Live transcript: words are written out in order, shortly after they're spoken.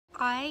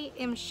I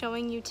am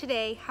showing you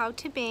today how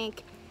to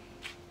make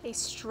a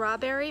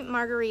strawberry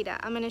margarita.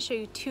 I'm going to show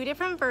you two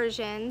different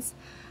versions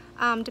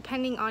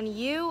depending on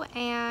you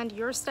and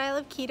your style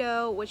of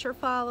keto, what you're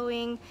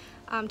following,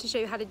 to show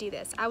you how to do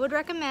this. I would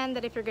recommend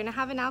that if you're going to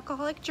have an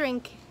alcoholic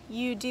drink,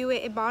 you do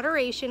it in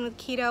moderation with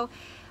keto.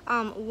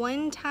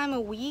 1 time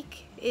a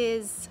week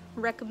is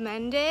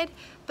recommended,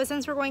 but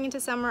since we're going into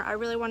summer, I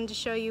really wanted to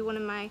show you one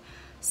of my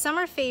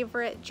summer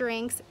favorite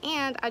drinks.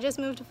 And I just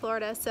moved to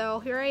Florida, so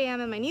here I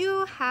am in my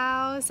new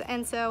house,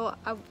 and so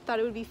I thought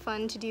it would be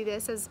fun to do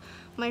this as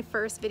my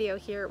first video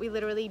here. We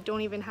literally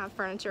don't even have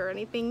furniture or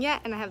anything yet,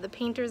 and I have the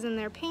painters in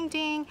there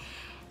painting,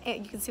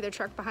 and you can see their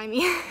truck behind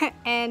me.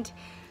 And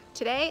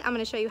today I'm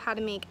going to show you how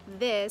to make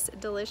this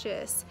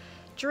delicious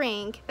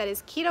drink that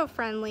is keto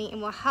friendly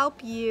and will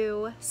help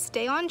you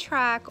stay on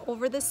track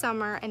over the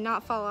summer and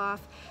not fall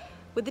off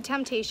with the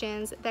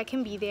temptations that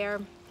can be there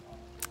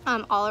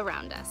all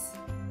around us.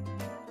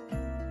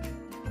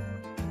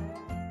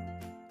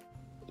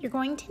 You're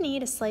going to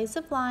need a slice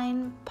of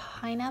lime,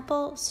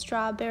 pineapple,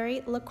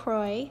 strawberry,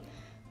 LaCroix,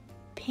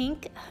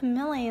 pink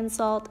Himalayan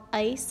salt,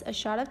 ice, a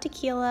shot of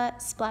tequila,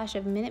 splash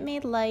of Minute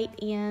Maid Light,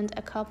 and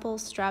a couple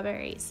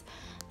strawberries.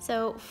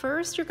 So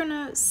first you're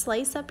gonna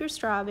slice up your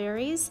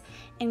strawberries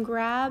and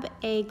grab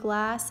a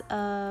glass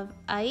of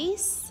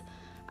ice.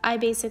 I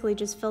basically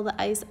just fill the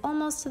ice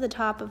almost to the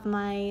top of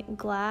my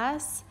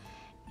glass,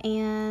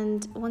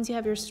 and once you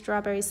have your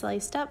strawberries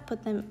sliced up,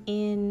 put them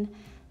in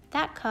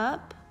that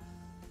cup.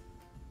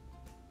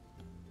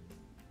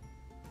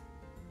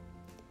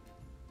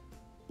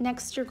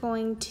 Next, you're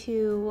going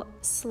to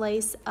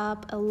slice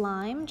up a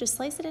lime. Just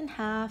slice it in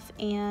half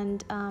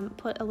and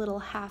put a little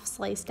half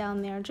slice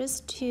down there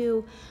just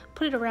to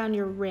put it around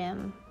your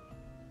rim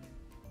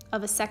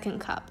of a second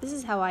cup. This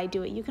is how I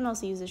do it. You can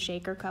also use a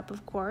shaker cup,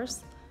 of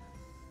course.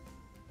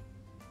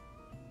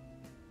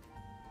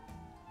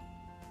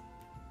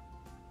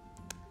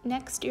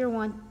 Next, you'll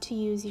want to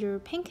use your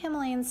pink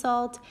Himalayan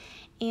salt,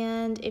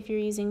 and if you're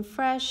using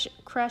fresh,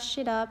 crush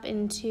it up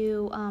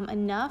into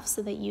enough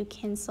so that you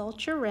can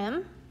salt your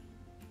rim.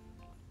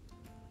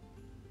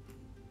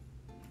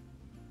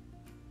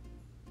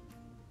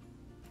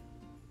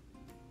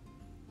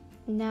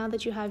 Now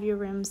that you have your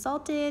rim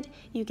salted,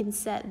 you can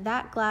set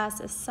that glass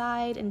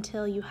aside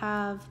until you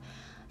have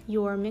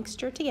your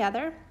mixture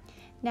together.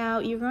 Now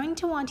you're going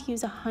to want to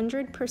use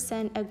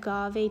 100%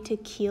 Agave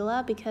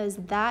Tequila because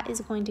that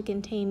is going to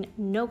contain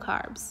no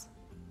carbs.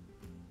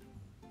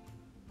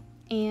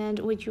 And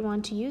what you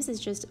want to use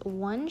is just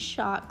 1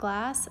 shot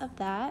glass of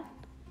that.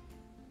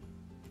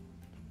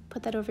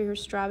 Put that over your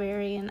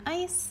strawberry and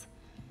ice.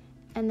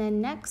 And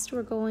then next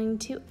we're going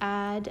to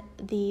add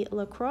the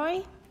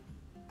LaCroix.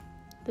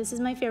 This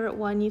is my favorite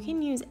one. You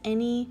can use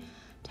any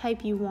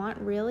type you want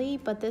really,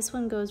 but this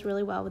one goes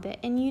really well with it.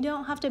 And you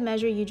don't have to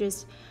measure, you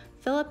just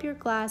fill up your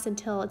glass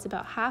until it's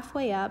about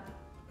halfway up.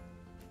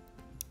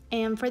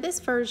 And for this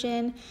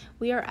version,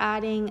 we are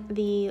adding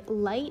the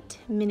light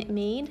Minute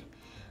Maid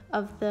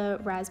of the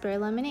raspberry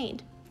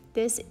lemonade.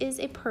 This is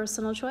a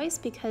personal choice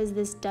because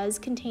this does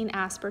contain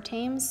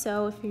aspartame,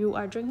 so if you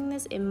are drinking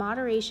this in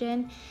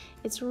moderation,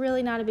 it's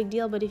really not a big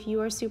deal, but if you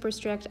are super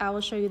strict, I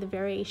will show you the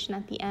variation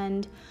at the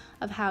end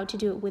of how to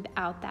do it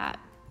without that.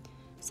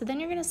 So then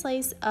you're gonna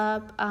slice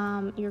up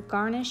your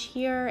garnish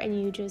here, and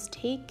you just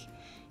take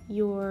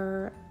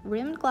your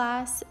rimmed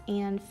glass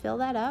and fill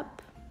that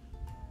up.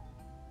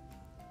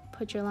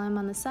 Put your lime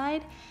on the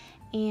side,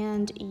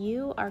 and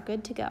you are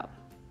good to go.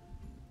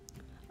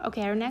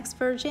 Okay, our next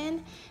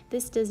version,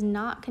 this does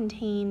not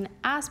contain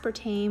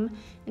aspartame.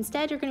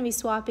 Instead, you're gonna be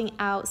swapping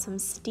out some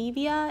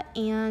stevia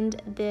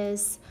and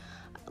this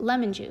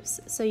lemon juice.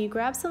 So you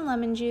grab some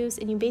lemon juice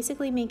and you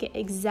basically make it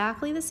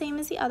exactly the same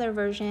as the other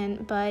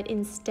version, but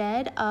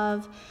instead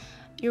of,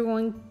 you're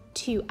going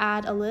to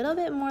add a little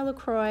bit more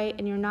LaCroix,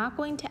 and you're not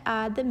going to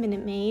add the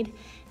Minute Maid,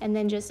 and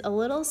then just a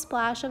little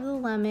splash of the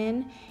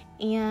lemon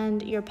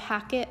and your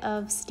packet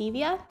of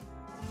stevia.